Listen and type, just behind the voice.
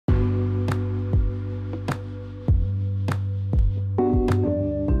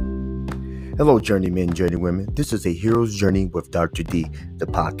Hello, journeymen, journeywomen. This is A Hero's Journey with Dr. D, the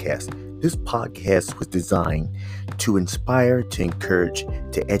podcast. This podcast was designed to inspire, to encourage,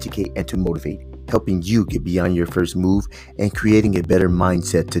 to educate, and to motivate, helping you get beyond your first move and creating a better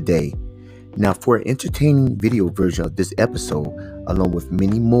mindset today. Now, for an entertaining video version of this episode, along with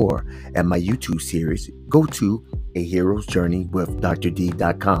many more at my YouTube series, go to A Hero's Journey with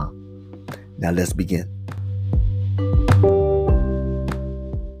DrD.com. Now, let's begin.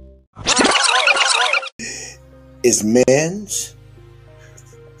 Is men's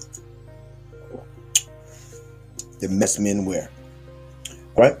the mask men wear,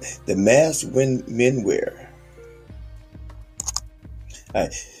 right? The mask men wear. All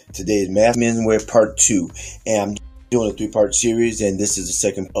right, today is Mask Men Wear Part 2, and I'm doing a 3-part series, and this is the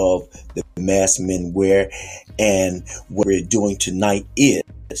second of the Mask Men Wear. And what we're doing tonight is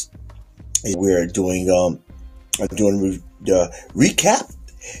we're doing the recap,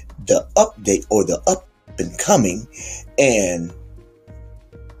 the update, or the up and coming, and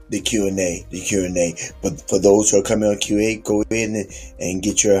the Q&A. But for those who are coming on Q&A, go in and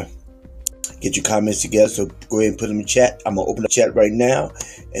get your comments together. So go ahead and put them in chat. I'm gonna open the chat right now,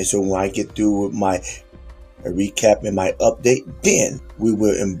 and so when I get through with my recap and my update, then we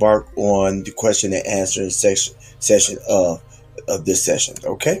will embark on the question and answer session of this session.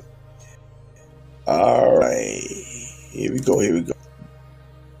 Okay. All right. Here we go.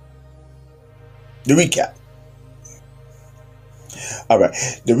 The recap. All right.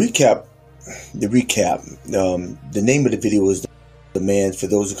 The recap. The name of the video is The Man. For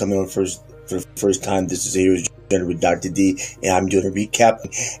those who come in on for the first time, this is Hero's Journey with Dr. D, and I'm doing a recap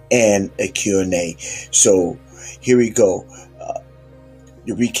and a Q&A. So here we go.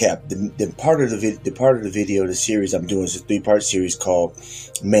 The recap. The part of the video, the series I'm doing is a 3-part series called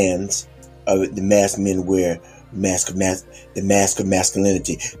The Mask Men Wear, the mask of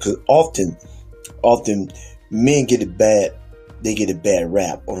masculinity. Because often men get a bad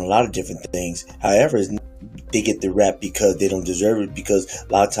rap on a lot of different things. However, they get the rap because they don't deserve it, because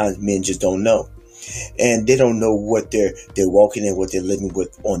a lot of times men just don't know. And they don't know what they're walking in, what they're living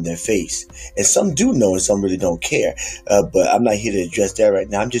with on their face. And some do know and some really don't care. But I'm not here to address that right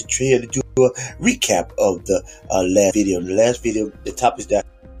now. I'm just here to do a recap of the last video. The last video, the topics that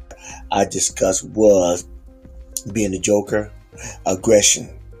I discussed was being a joker,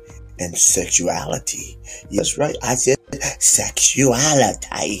 aggression, and sexuality. Yes, right. I said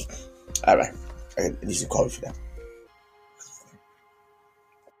sexuality. All right. I need some coffee for that.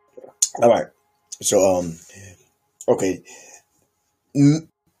 All right. So, okay. The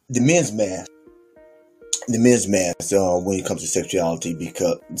men's mask. When it comes to sexuality,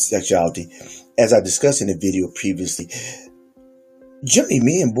 as I discussed in the video previously, generally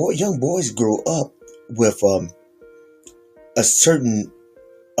young boys grow up with a certain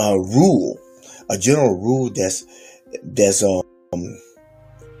rule, a general rule that's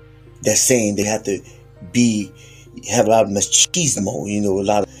saying they have to have a lot of machismo, a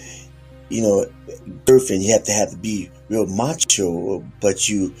lot of, girlfriend. You have to be real macho, but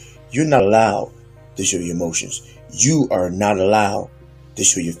you're not allowed to show your emotions. You are not allowed to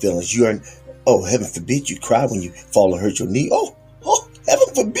show your feelings. You are, heaven forbid you cry when you fall and hurt your knee. Oh, heaven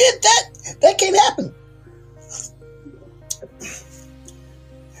forbid that can't happen.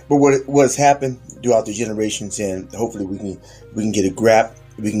 But what's happened throughout the generations, and hopefully we can get a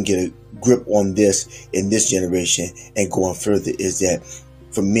grip on this in this generation and going further, is that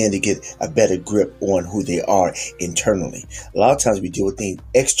for men to get a better grip on who they are internally. A lot of times we deal with things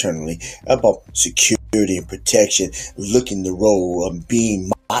externally about security and protection, looking the role of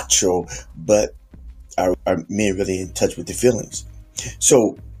being macho, but are men really in touch with their feelings?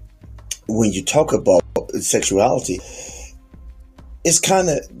 So when you talk about sexuality, it's kind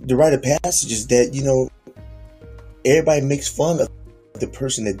of the rite of passage is that, everybody makes fun of the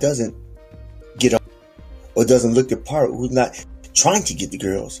person that doesn't get up or doesn't look the part, who's not trying to get the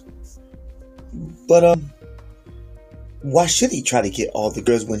girls. But why should he try to get all the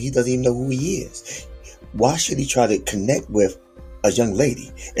girls when he doesn't even know who he is? Why should he try to connect with a young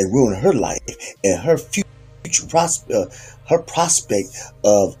lady and ruin her life and her future prospect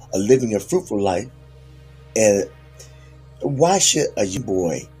of living a fruitful life? And why should a young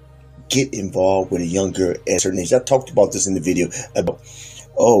boy get involved with a young girl at a certain age? I talked about this in the video about,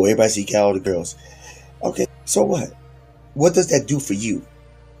 everybody seek out all the girls. Okay, so what? What does that do for you?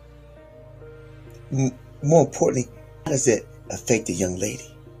 More importantly, how does it affect a young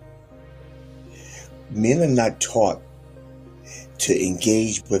lady? Men are not taught to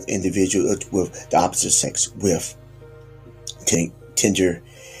engage with individuals with the opposite sex with tender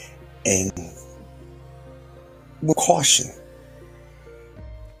and with caution.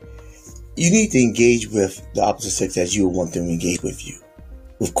 You need to engage with the opposite sex as you would want them to engage with you,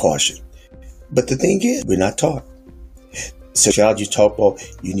 with caution. But the thing is, we're not taught. Sexuality, you talk about,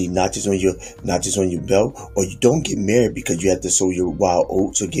 you need notches on your belt, or you don't get married because you have to sow your wild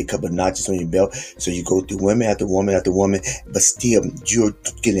oats or get a couple of notches on your belt. So you go through woman after woman after woman, but still you're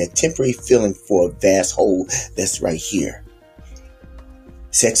getting a temporary feeling for a vast hole that's right here.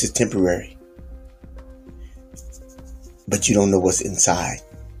 Sex is temporary, but you don't know what's inside.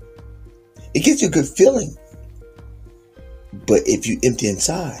 It gives you a good feeling, but if you empty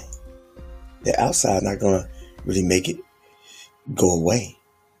inside, the outside not gonna really make it go away.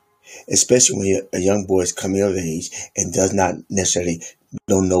 Especially when a young boy is coming of age and does not necessarily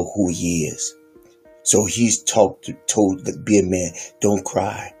don't know who he is. So he's told to be a man, don't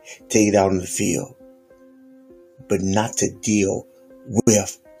cry, take it out in the field, but not to deal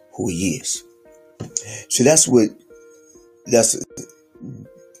with who he is. So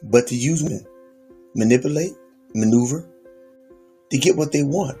but to use men, manipulate, maneuver, to get what they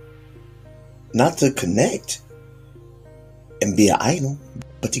want. Not to connect and be an idol,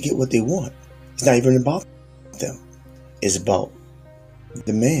 but to get what they want. It's not even about them. It's about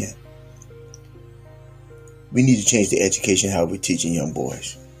the man. We need to change the education, how we're teaching young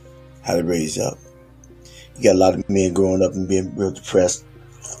boys, how to raise up. You got a lot of men growing up and being real depressed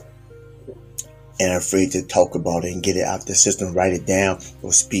and afraid to talk about it and get it out the system, write it down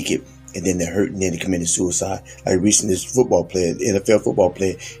or speak it, and then they're hurt and then they committed suicide. Like recently, this football player, NFL football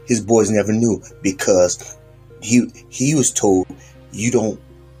player, his boys never knew because he was told,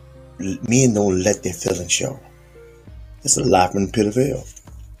 men don't let their feelings show. It's a lie from the pit of hell,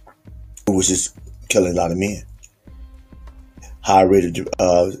 which is killing a lot of men. High rate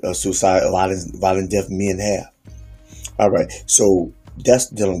of suicide, violent death men have. All right, so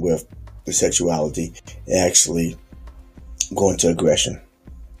that's dealing with the sexuality and actually going to aggression.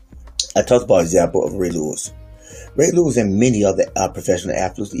 I talked about an example of Ray Lewis. Ray Lewis and many other professional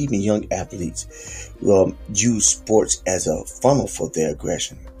athletes, even young athletes, use sports as a funnel for their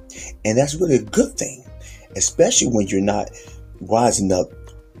aggression. And that's really a good thing, especially when you're not wise enough,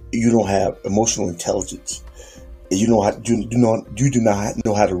 you don't have emotional intelligence. You do not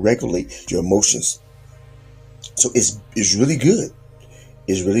know how to regulate your emotions. So it's really good.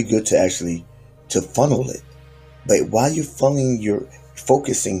 It's really good to actually to funnel it. But while you're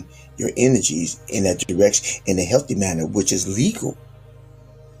focusing your energies in that direction in a healthy manner, which is legal,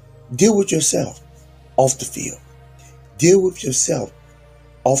 deal with yourself off the field. Deal with yourself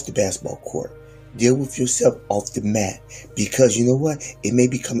off the basketball court. Deal with yourself off the mat. Because you know what? It may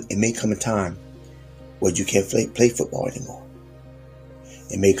come a time where you can't play football anymore.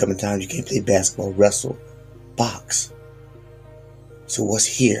 It may come a time you can't play basketball, wrestle, box. So what's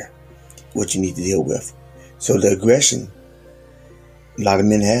here? What you need to deal with. So the aggression, a lot of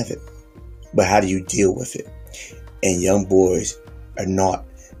men have it. But how do you deal with it? And young boys are not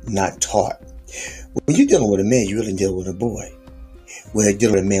taught. When you're dealing with a man, you really deal with a boy. When you're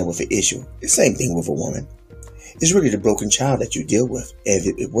dealing with a man with an issue, the same thing with a woman. It's really the broken child that you deal with. And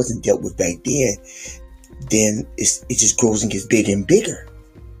if it wasn't dealt with back then it just grows and gets bigger and bigger.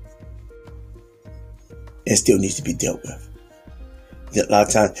 And still needs to be dealt with. A lot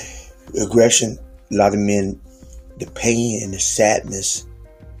of times, aggression, a lot of men, the pain and the sadness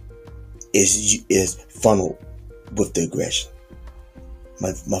is funneled with the aggression.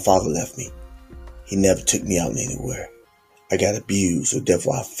 My father left me. He never took me out anywhere. I got abused, so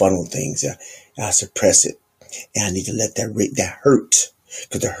therefore I funnel things. I suppress it. And I need to let that hurt.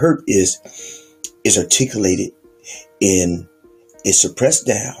 Because the hurt is articulated it's suppressed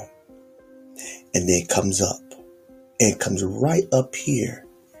down. And then it comes up. And it comes right up here.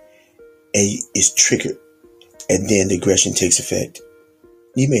 And it's triggered. And then the aggression takes effect.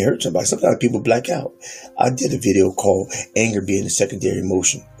 You may hurt somebody. Sometimes people black out. I did a video called Anger Being a Secondary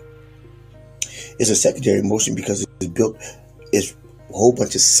Emotion. It's a secondary emotion because it's a whole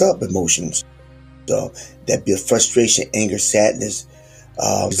bunch of sub-emotions that build frustration, anger, sadness,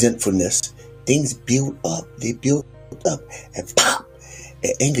 resentfulness. Things build up. They build up and pop.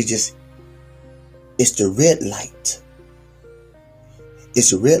 And anger it's the red light.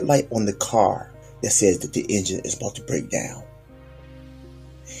 It's a red light on the car that says that the engine is about to break down.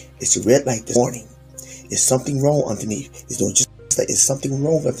 It's a red light this morning. Is something wrong underneath? It's something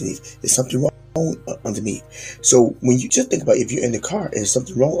wrong underneath. There's something wrong underneath. So when you just think about if you're in the car and there's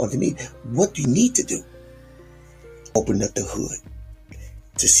something wrong underneath, what do you need to do? Open up the hood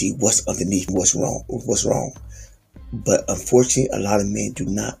to see what's underneath and what's wrong. But unfortunately, a lot of men do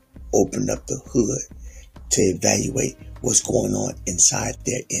not open up the hood to evaluate what's going on inside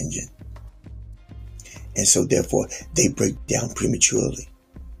their engine. And so therefore, they break down prematurely.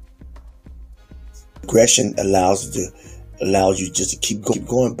 aggression allows you just to keep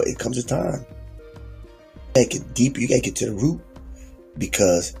going, but it comes a time. You gotta get deeper. You gotta get to the root,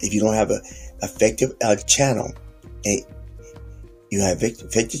 because if you don't have an effective channel, and you have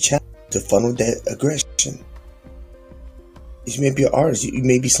effective channel to funnel that aggression, you may be an artist, you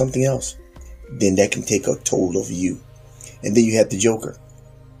may be something else, then that can take a toll over you. And then you have the Joker.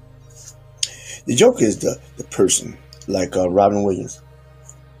 The Joker is the person like Robin Williams.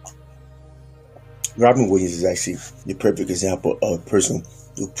 Robin Williams is actually the perfect example of a person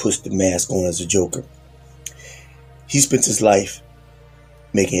who puts the mask on as a Joker. He spent his life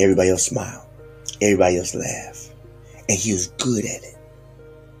making everybody else smile, everybody else laugh, and he was good at it.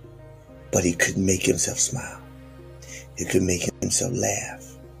 But he couldn't make himself smile. He couldn't make himself laugh.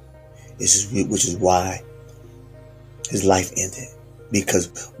 Which is why his life ended.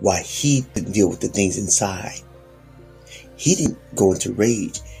 Because why he didn't deal with the things inside. He didn't go into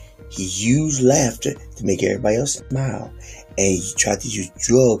rage. He used laughter to make everybody else smile. And he tried to use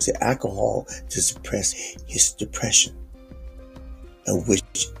drugs and alcohol to suppress his depression. And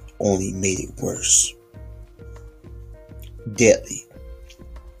which only made it worse. Deadly.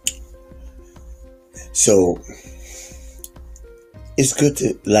 So, it's good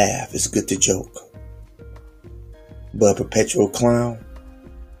to laugh. It's good to joke. But a perpetual clown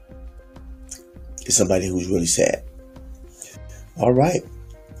is somebody who's really sad. All right.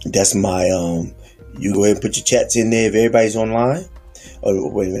 That's my, you go ahead and put your chats in there if everybody's online. Oh,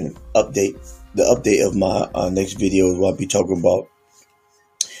 wait a minute. Update. The update of my next video is what I'll be talking about.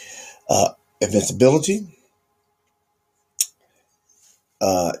 Invincibility.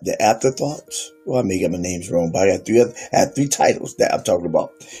 The afterthoughts. Well, I may get my names wrong, but I have three titles that I'm talking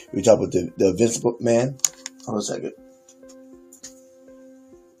about. We talk about the Invincible Man. Hold on a second.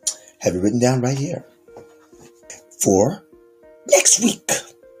 Have it written down right here for next week.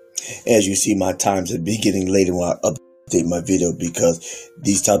 As you see, my times will be getting later when I update my video, because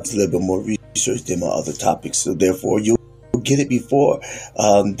these topics are a little bit more research than my other topics. So therefore, you'll get it before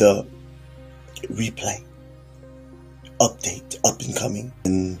the replay, update, up and coming,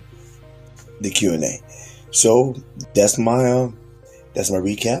 and the Q&A. So that's my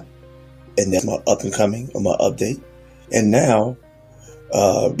recap, and that's my up and coming or my update. And now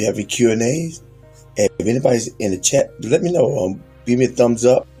we have a Q&As. And if anybody's in the chat, let me know. Give me a thumbs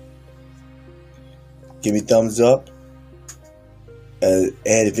up. Give me a thumbs up. And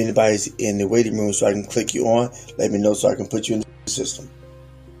if anybody's in the waiting room so I can click you on, let me know so I can put you in the system.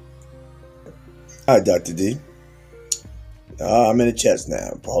 Hi, Dr. D. I'm in the chats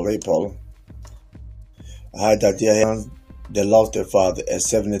now. Paula. Hi, Dr. D. That lost their father at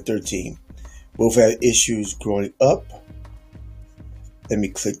 7 and 13. Both had issues growing up. Let me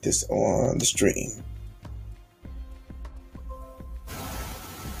click this on the stream.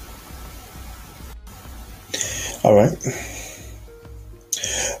 All right.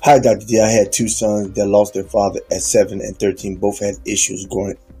 Hi, Dr. D. I had two sons that lost their father at 7 and 13. Both had issues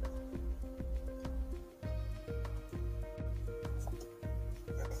growing up.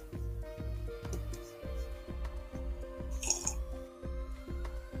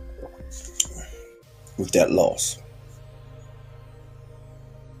 With that loss.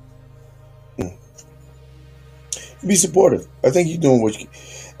 Be supportive. I think you're doing what you can.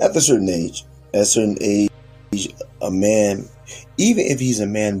 At a certain age, a man, even if he's a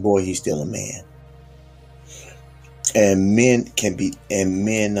man boy, he's still a man. And men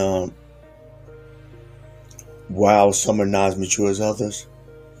while some are not as mature as others,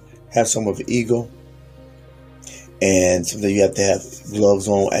 have some of an ego. And sometimes you have to have gloves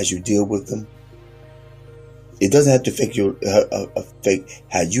on as you deal with them. It doesn't have to affect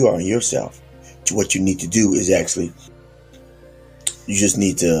how you are in yourself. What you need to do is actually, you just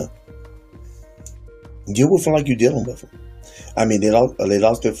need to deal with them like you're dealing with them. I mean, they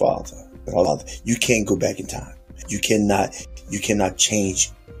lost their father. You can't go back in time. You cannot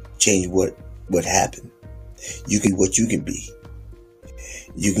change what happened. You can what you can be.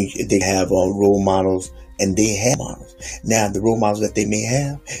 They have role models, and they have models. Now, the role models that they may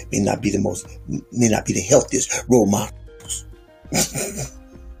have may not be the healthiest role models.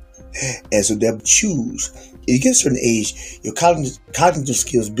 And so they'll choose. You get a certain age, your cognitive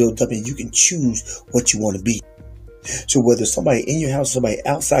skills build up, and you can choose what you want to be. So whether somebody in your house, somebody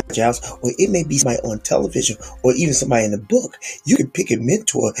outside your house, or it may be somebody on television, or even somebody in a book, you can pick a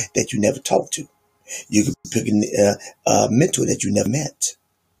mentor that you never talked to. You can pick a mentor that you never met.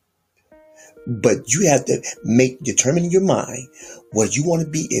 But you have to determine in your mind what you want to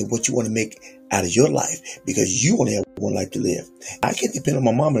be and what you want to make out of your life, because you only have one life to live. I can't depend on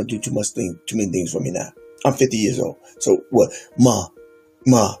my mama to do too many things for me now. I'm 50 years old. So what? Ma,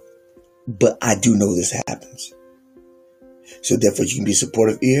 But I do know this happens. So therefore, you can be a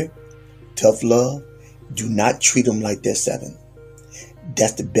supportive ear, tough love. Do not treat them like they're 7.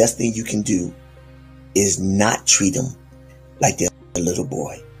 That's the best thing you can do, is not treat them like they're a little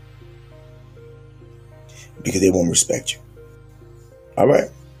boy, because they won't respect you. All right.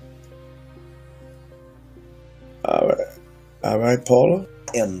 All right. All right, Paula.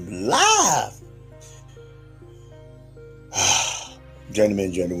 I am live.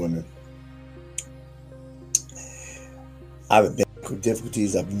 Gentlemen, gentlewomen. I've been with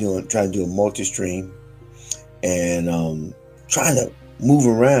difficulties. I've been trying to do a multi-stream and trying to move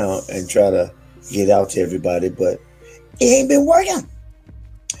around and try to get out to everybody, but it ain't been working.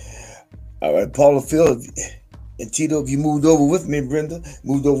 All right, Paula, Phil, and Tito, if you moved over with me, Brenda,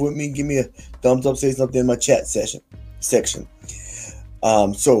 moved over with me, give me a thumbs up, say something in my chat section. So,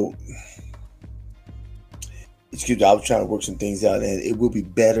 excuse me, I was trying to work some things out, and it will be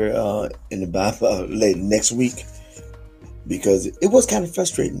better in about later next week, because it was kind of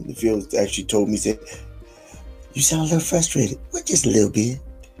frustrating. The field actually told me, said, you sound a little frustrated. Well, just a little bit,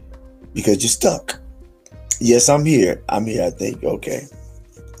 because you're stuck. Yes, I'm here. I think. Okay.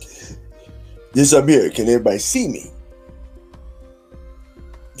 Yes, I'm here. Can everybody see me?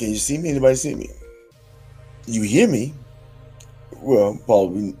 Can you see me? Anybody see me? You hear me? Well,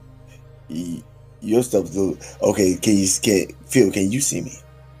 Paul, your stuff's a little... Okay, Phil, can you see me?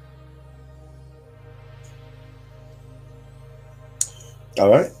 All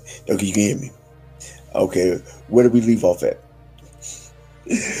right. Okay, you can hear me. Okay, where do we leave off at?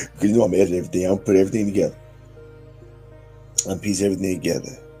 Because you know I'm editing everything. I'm put everything together. I'm piece everything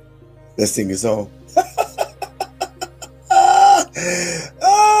together. Let's sing a song.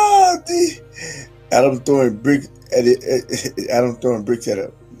 Adam throwing bricks at it. Adam throwing bricks at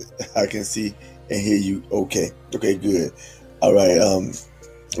it. I can see and hear you. Okay, good. All right.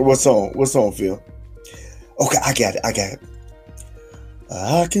 What song? What song, Phil? Okay, I got it.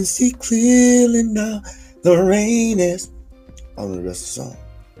 I can see clearly now. The rain is. I don't know the rest of the song,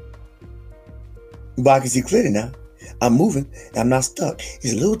 but I can see clearly now. I'm moving. I'm not stuck.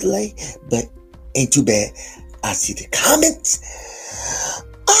 It's a little delay, but ain't too bad. I see the comments.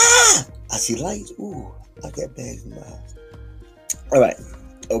 I see lights. Ooh, I got bags in my eyes. All right.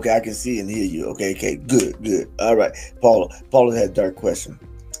 Okay, I can see and hear you. Okay, good. All right, Paula had a dark question.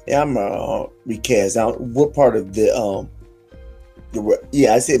 Yeah, I'm recast out. What part of the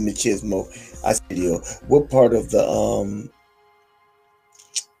I said machismo. I said what part of the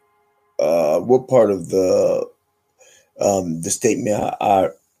the statement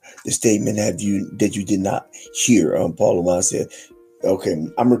that you did not hear, Paula, when I said, okay,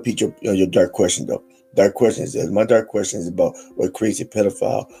 I'm gonna repeat your dark question though. My dark question is about what creates a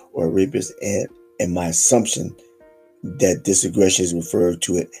pedophile or a rapist, and my assumption that this aggression is referred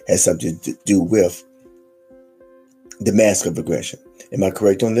to, it has something to do with the mask of aggression. Am I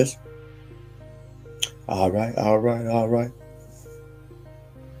correct on this? All right.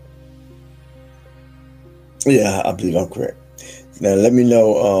 Yeah, I believe I'm correct. Now let me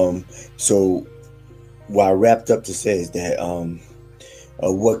know. So what I wrapped up to say is that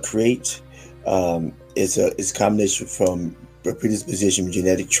what creates is a combination from predisposition,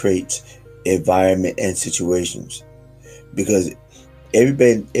 genetic traits, environment, and situations. Because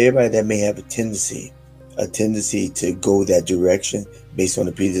everybody that may have a tendency to go that direction based on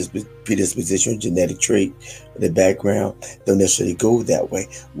the predisposition, genetic trait, the background, don't necessarily go that way.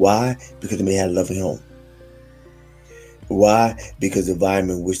 Why? Because they may have a loving home. Why? Because the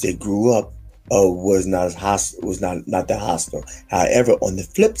environment in which they grew up was not as hostile, was not that hostile. However, on the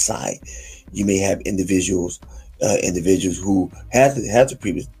flip side, you may have individuals who have the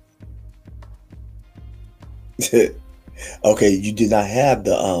previous. Okay, you did not have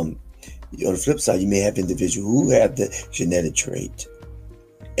the on the flip side, you may have individuals who have the genetic trait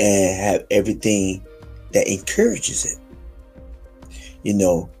and have everything that encourages it. You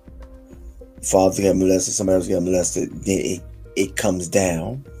know, father got molested, somebody else got molested, then it comes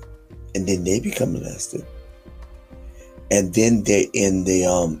down, and then they become molested, and then they're in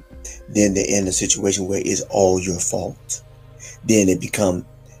the situation where it's all your fault. Then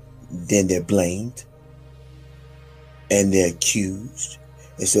they're blamed, and they're accused,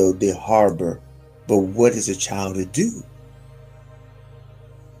 and so they harbor. But what is a child to do?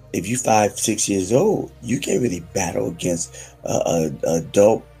 If you're 5, 6 years old, you can't really battle against an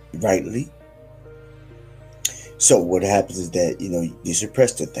adult rightly. So what happens is that, you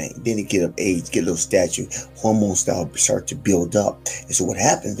suppress the thing. Then you get of age, get a little stature, hormones start to build up. And so what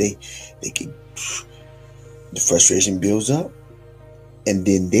happens, the frustration builds up, and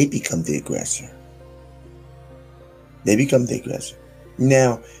then they become the aggressor.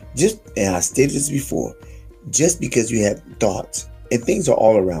 Now, and I stated this before, just because you have thoughts, and things are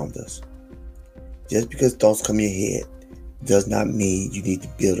all around us, just because thoughts come in your head does not mean you need to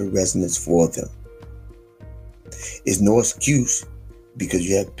build a resonance for them. It's no excuse because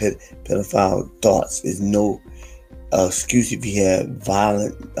you have pedophile thoughts. There's no excuse if you have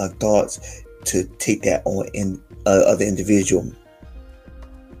violent thoughts to take that on in other individual.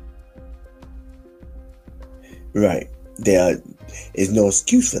 Right. There is no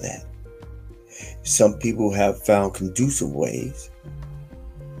excuse for that. Some people have found conducive ways.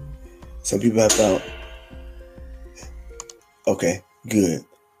 Some people have found, okay, good.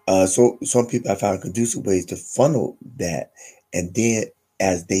 So some people have found conducive ways to funnel that, and then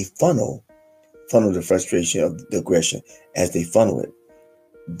as they funnel the frustration of the aggression, as they funnel it,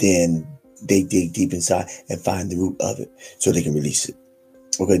 then they dig deep inside and find the root of it so they can release it.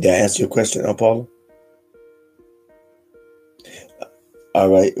 Okay, did I answer your question, Paula? All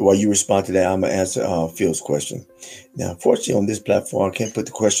right. While you respond to that, I'm gonna answer Phil's question. Now, unfortunately, on this platform, I can't put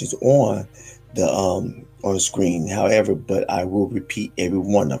the questions on the screen. However, but I will repeat every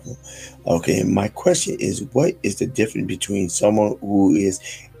one of them. Okay. And my question is, what is the difference between someone who is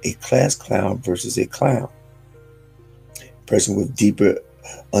a class clown versus a clown? Person with deeper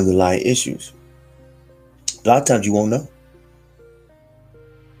underlying issues. A lot of times you won't know.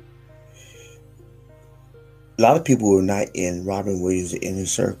 A lot of people who are not in Robin Williams' inner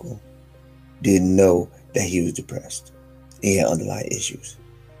circle didn't know that he was depressed. He had underlying issues.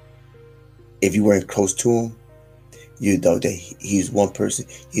 If you weren't close to him, you know that he's one person.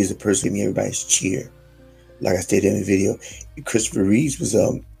 He's the person giving everybody's cheer. Like I stated in the video, Christopher Reeves was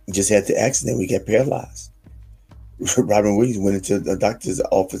just had the accident. We got paralyzed. Robin Williams went into the doctor's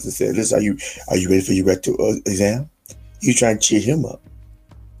office and said, "Listen, are you ready for your rectal exam?" He was trying to cheer him up.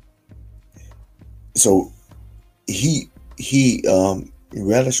 So he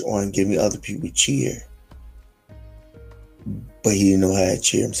relished on giving other people cheer, but he didn't know how to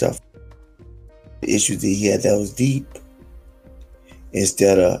cheer himself. The issues that he had that was deep.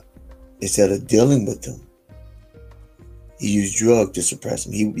 Instead of dealing with them, he used drugs to suppress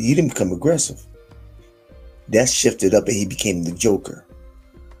them. He didn't become aggressive. That shifted up and he became the Joker.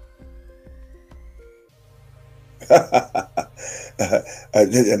 That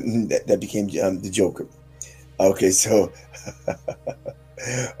became the Joker. Okay, so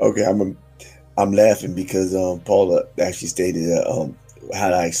okay, I'm laughing because Paula actually stated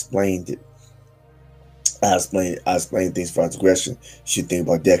how I explained it. I explained things for aggression. You should think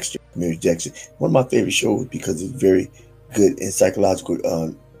about Dexter, Mary Dexter. One of my favorite shows because it's very good in psychological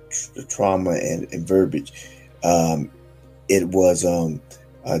trauma and verbiage. It was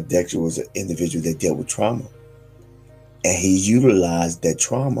Dexter was an individual that dealt with trauma, and he utilized that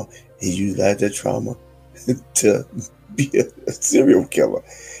trauma. To be a serial killer.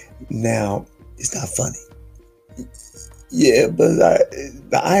 Now, it's not funny. Yeah, but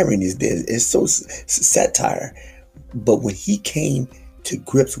the irony is there. It's so satire. But when he came to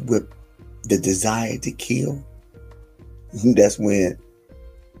grips with the desire to kill, that's when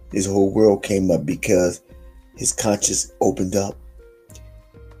his whole world came up because his conscience opened up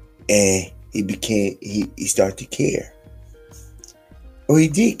and he started to care. Well, he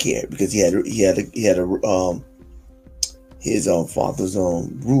did care because he had his father's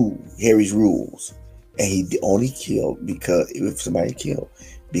rule, Harry's rules, and he only killed because if somebody killed,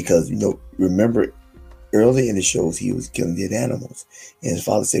 because remember early in the shows he was killing dead animals, and his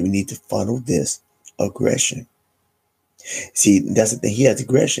father said we need to funnel this aggression. See, that's the thing. He has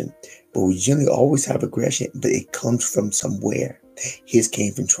aggression, but we generally always have aggression, but it comes from somewhere. His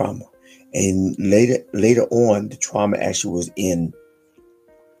came from trauma, and later on, the trauma actually was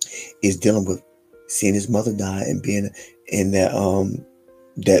is dealing with seeing his mother die and being in that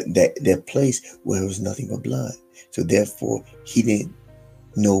place where there was nothing but blood. So therefore, he didn't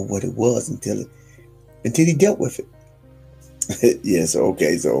know what it was until he dealt with it. Yes.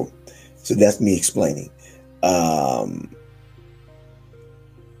 Okay. So that's me explaining.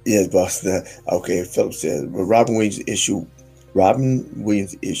 Yes, boss. Okay. Philip says, but Robin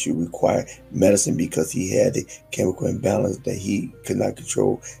Williams' issue required medicine because he had a chemical imbalance that he could not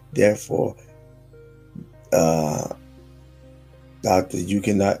control. Therefore, doctor, you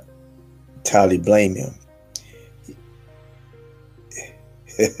cannot entirely blame him.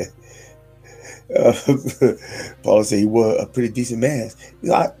 Paul said he was a pretty decent man.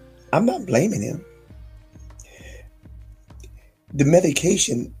 I'm not blaming him. The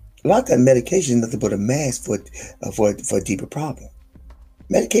medication. A lot of that medication is nothing but a mask for a deeper problem.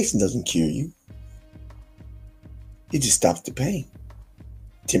 Medication doesn't cure you. It just stops the pain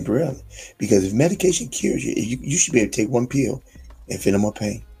temporarily. Because if medication cures you, you should be able to take one pill and feel no more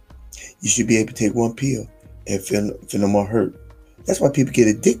pain. You should be able to take one pill and feel no more hurt. That's why people get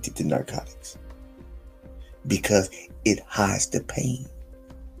addicted to narcotics, because it hides the pain.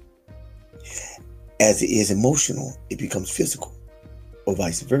 As it is emotional, it becomes physical, or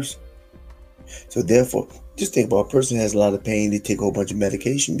vice versa. So therefore, just think about a person who has a lot of pain, they take a whole bunch of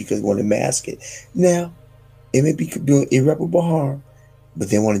medication because they want to mask it. Now, it may be doing irreparable harm, but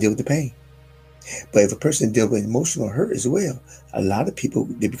they want to deal with the pain. But if a person deals with emotional hurt as well, a lot of people,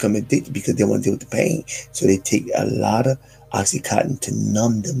 they become addicted because they want to deal with the pain. So they take a lot of Oxycontin to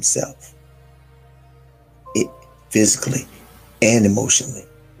numb themselves, physically and emotionally.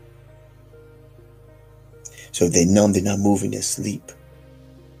 So if they numb, they're not moving, they're asleep.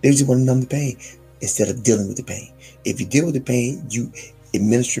 They just want to numb the pain instead of dealing with the pain. If you deal with the pain, you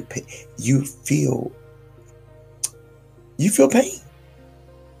administer pain. You feel pain.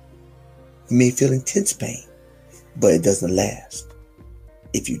 You may feel intense pain, but it doesn't last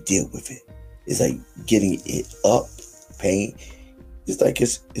if you deal with it. It's like getting it up, pain. It's like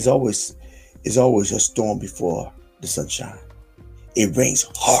it's always a storm before the sunshine. It rains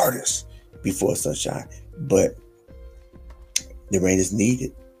hardest before sunshine, but the rain is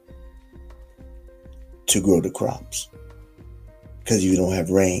needed to grow the crops. Because if you don't have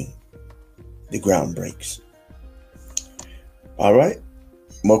rain, the ground breaks. All right,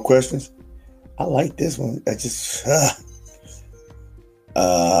 more questions? I like this one. I just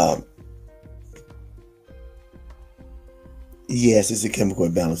yes, it's a chemical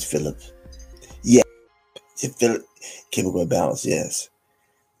imbalance, Philip. Yeah, it's a chemical imbalance, yes.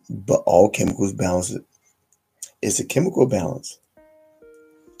 But all chemicals balance it. It's a chemical balance.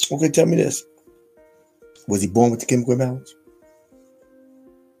 Okay, tell me this. Was he born with the chemical imbalance?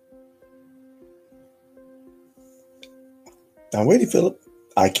 I'm waiting, Philip.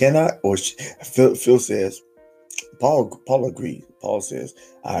 I cannot, or Phil says, Paul agrees. Paul says,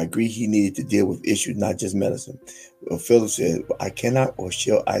 I agree he needed to deal with issues, not just medicine. Well, Philip says, I cannot, or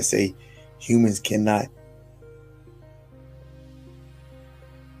shall I say, humans cannot.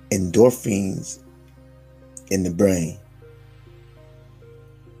 Endorphins in the brain.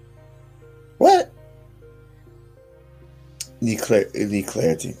 What? Need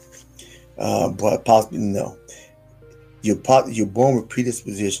clarity. But possibly no. You're born with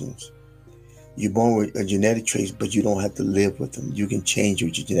predispositions. You're born with a genetic traits, but you don't have to live with them. You can change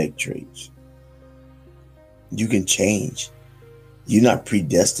with your genetic traits. You can change. You're not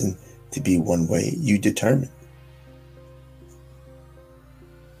predestined to be one way. You determine.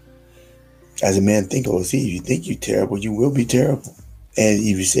 As a man think, oh, see, if you think you're terrible, you will be terrible. And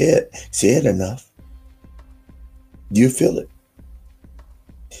if you say it enough, you feel it.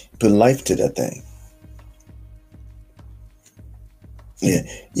 Put life to that thing. Yeah.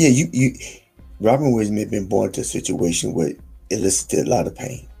 You Robin Williams may have been born to a situation where it elicited a lot of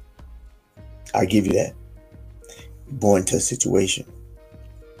pain. I give you that. Born to a situation,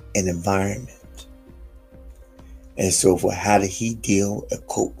 an environment. And so for how did he deal or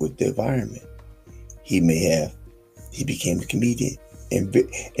cope with the environment? He became a comedian and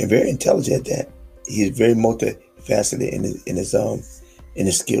very intelligent at that. He's very multifaceted in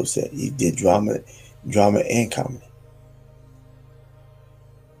his skill set. He did drama and comedy.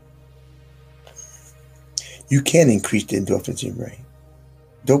 You can increase the endorphins in your brain.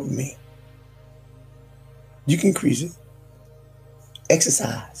 Dopamine. You can increase it.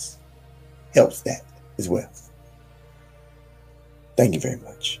 Exercise helps that as well. Thank you very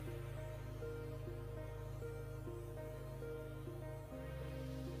much.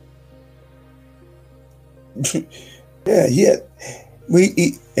 Yeah.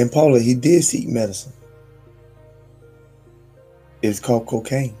 And Paula, he did seek medicine. It's called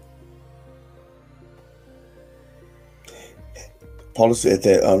cocaine. Paula said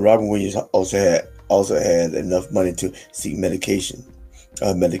that Robin Williams also had enough money to seek medication.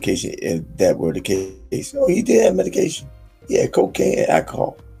 Medication, if that were the case. Oh, he did have medication. Yeah, cocaine and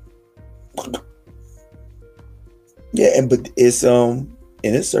alcohol. Yeah, but it's in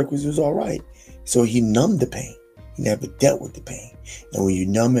his circles it was all right. So he numbed the pain. He never dealt with the pain. And when you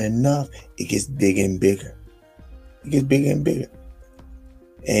numb it enough, it gets bigger and bigger. It gets bigger and bigger.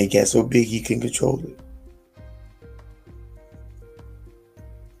 And it got so big he couldn't control it.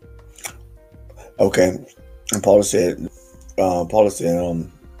 Okay. And Paula said Robin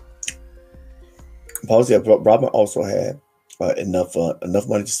also had enough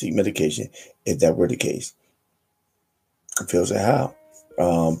money to seek medication if that were the case. Phil said how?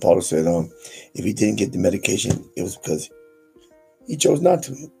 Paula said if he didn't get the medication, it was because he chose not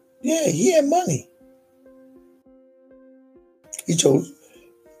to. Yeah, he had money. He chose,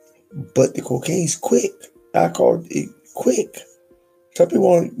 but the cocaine's quick. I called it quick. Some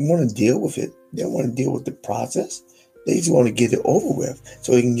people want to deal with it. They don't want to deal with the process. They just want to get it over with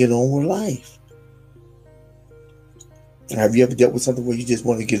so they can get on with life. Have you ever dealt with something where you just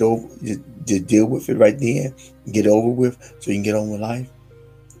want to get over, just deal with it right then, get over with so you can get on with life?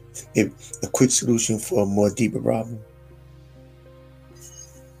 A quick solution for a more deeper problem.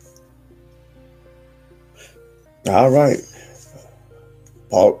 All right.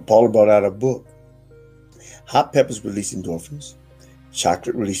 Paula brought out a book. Hot peppers release endorphins.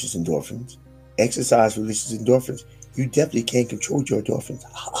 Chocolate releases endorphins. Exercise releases endorphins. You definitely can't control your endorphins.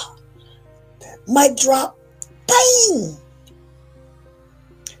 Mic drop. Bang!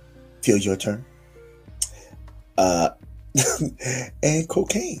 Feel your turn. And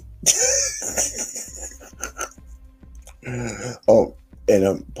cocaine. Oh,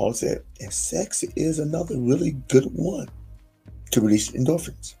 and Paul said, and sex is another really good one to release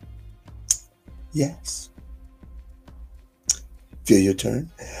endorphins. Yes. Feel your turn.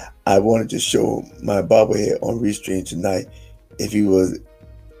 I wanted to show my bobblehead on Restream tonight. If he was,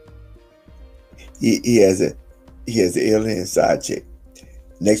 he has an alien side chick.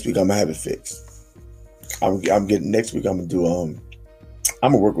 Next week I'm gonna have it fixed. I'm getting next week. I'm gonna do I'm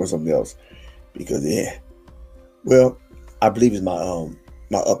gonna work on something else because well, I believe it's my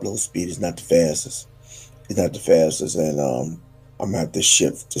upload speed is not the fastest. It's not the fastest, and I'm gonna have to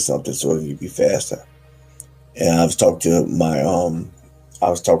shift to something so it can be faster. And I was talking to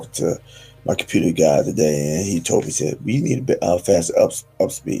my computer guy today, and he told me, said, we need a bit faster up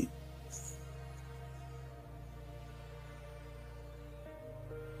speed.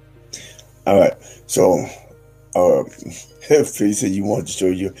 All right, so Free said you wanted to show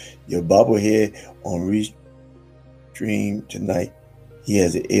your bobblehead on Restream tonight. He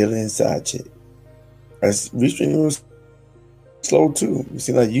has an alien side chick. Restream was slow too. It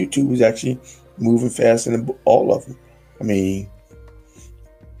seems like YouTube is actually moving faster than all of them. I mean,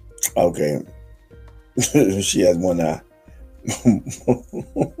 okay, she has one eye.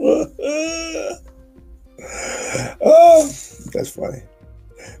 Oh, that's funny.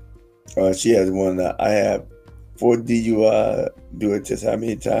 She has one eye. I have 4 DUI. Do it just how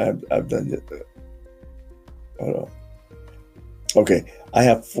many times I've done it. Hold on. Okay, I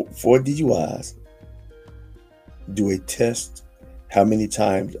have 4 DUIs. Do a test how many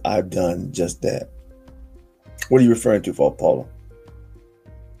times I've done just that. What are you referring to, Paula?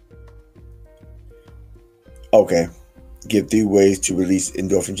 Okay. Give 3 ways to release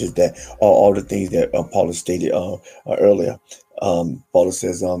endorphins, just that. All the things that Paula stated earlier. Paula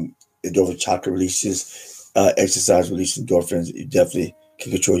says endorphin chocolate releases, exercise releases endorphins. You definitely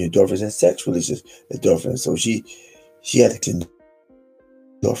can control your endorphins, and sex releases endorphins. So she had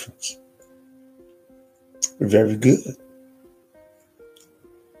endorphins. Very good.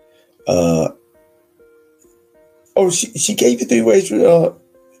 She gave you 3 ways for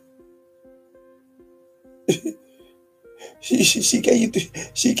she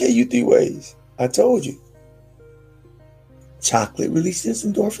gave you 3 ways. I told you. Chocolate releases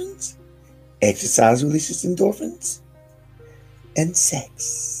endorphins, exercise releases endorphins, and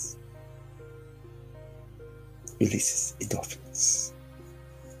sex releases endorphins.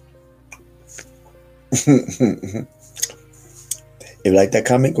 If you like that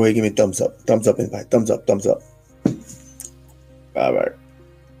comment, go ahead and give me a thumbs up. Thumbs up, invite. Thumbs up, thumbs up. All right.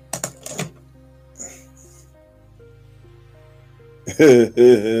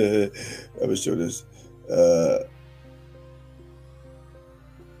 I will show this.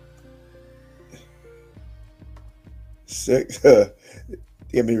 Sex.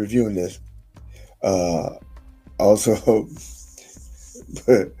 Get me reviewing this. Also,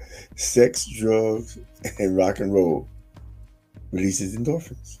 sex, drugs, and rock and roll releases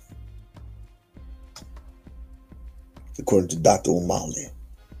endorphins, according to Dr. O'Malley.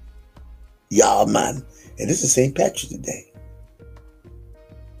 Yeah, man. And this is St. Patrick's Day.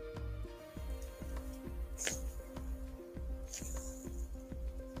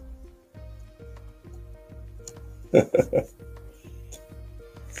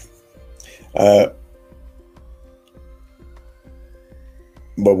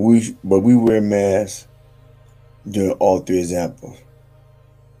 But we wear masks during all 3 examples.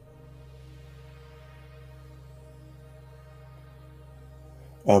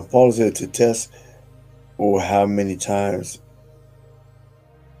 Paul said to test or how many times.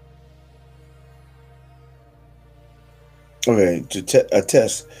 Okay, a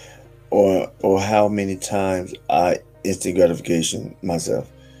test or how many times I instant gratification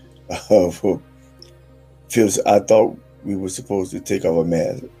myself. Feels I thought we were supposed to take off a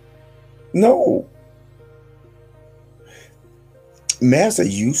mask. No. Masks are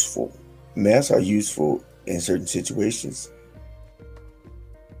useful. Masks are useful in certain situations.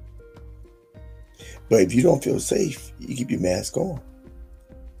 But if you don't feel safe, you keep your mask on.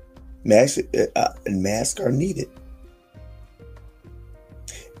 Masks are needed.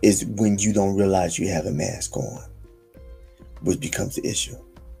 It's when you don't realize you have a mask on, which becomes the issue.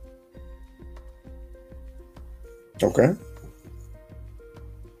 Okay?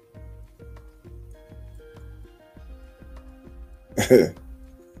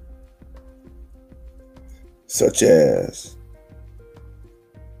 Such as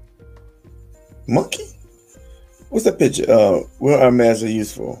monkey? What's that picture? What are masks are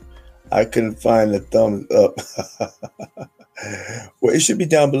used for? I couldn't find the thumbs up. Well, it should be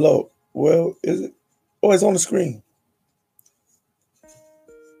down below. Well, is it? Oh, it's on the screen.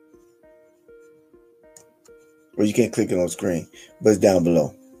 Well, you can't click it on the screen, but it's down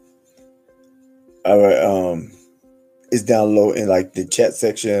below. All right. It's down low in like the chat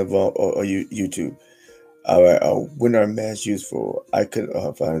section of or YouTube. All right. When are masks used for? I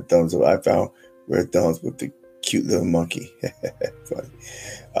couldn't find a thumbs up. I found red thumbs with the cute little monkey. Funny.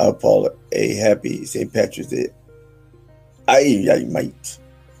 Paula, a happy St. Patrick's Day. I might.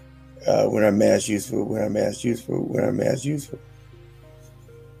 When are masks used for? When are masks used for? When are masks used for?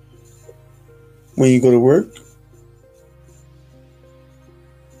 When you go to work?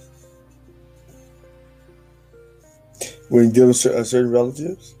 When you deal with certain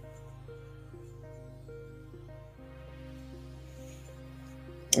relatives?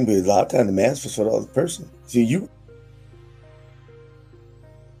 But a lot of times the mask was for the other person. See, you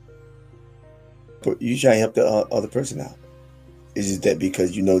try to help the other person out. It's just that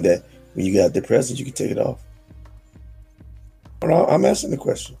because you know that when you got depressed, you can take it off. I'm asking the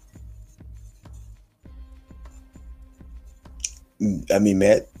question. I mean,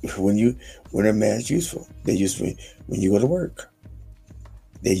 Matt, when are masks useful? They're useful when you go to work.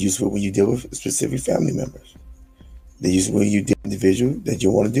 They're useful when you deal with specific family members. They're useful when you deal with individual that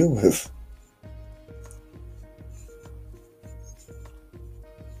you want to deal with.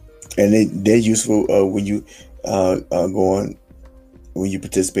 And they're useful when you when you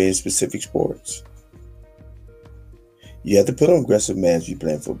participate in specific sports. You have to put on aggressive masks if you're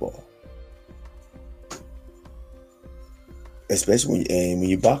playing football. Especially when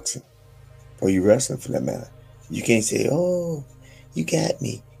you're boxing or you're wrestling, for that matter. You can't say, "Oh, you got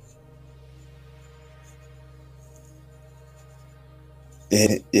me."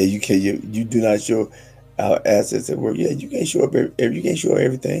 And yeah, you can. You do not show our assets at work. Yeah, you can't show up. You can't show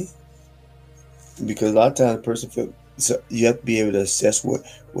everything because a lot of times a person feels. So you have to be able to assess where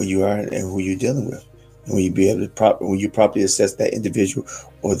you are and who you're dealing with. And when you be able to when you properly assess that individual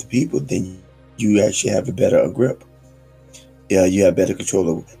or the people, then you actually have a better grip. Yeah, you have better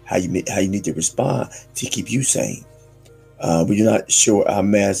control of how you need to respond to keep you sane. But you're not sure how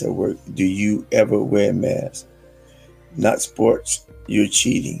masks at work. Do you ever wear a mask? Not sports. You're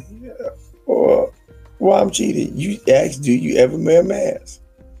cheating. Or, well, I'm cheating. You asked, do you ever wear a mask?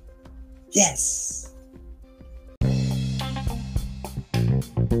 Yes.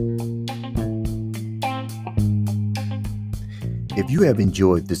 If you have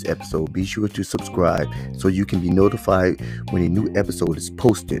enjoyed this episode, be sure to subscribe so you can be notified when a new episode is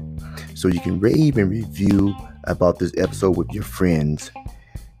posted. So you can rave and review about this episode with your friends.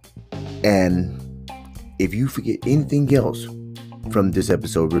 And if you forget anything else from this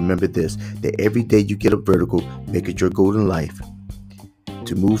episode, remember this, that every day you get up vertical, make it your goal in life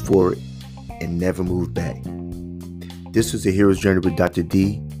to move forward and never move back. This was the Hero's Journey with Dr.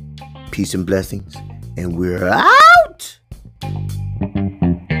 D. Peace and blessings. And we're out.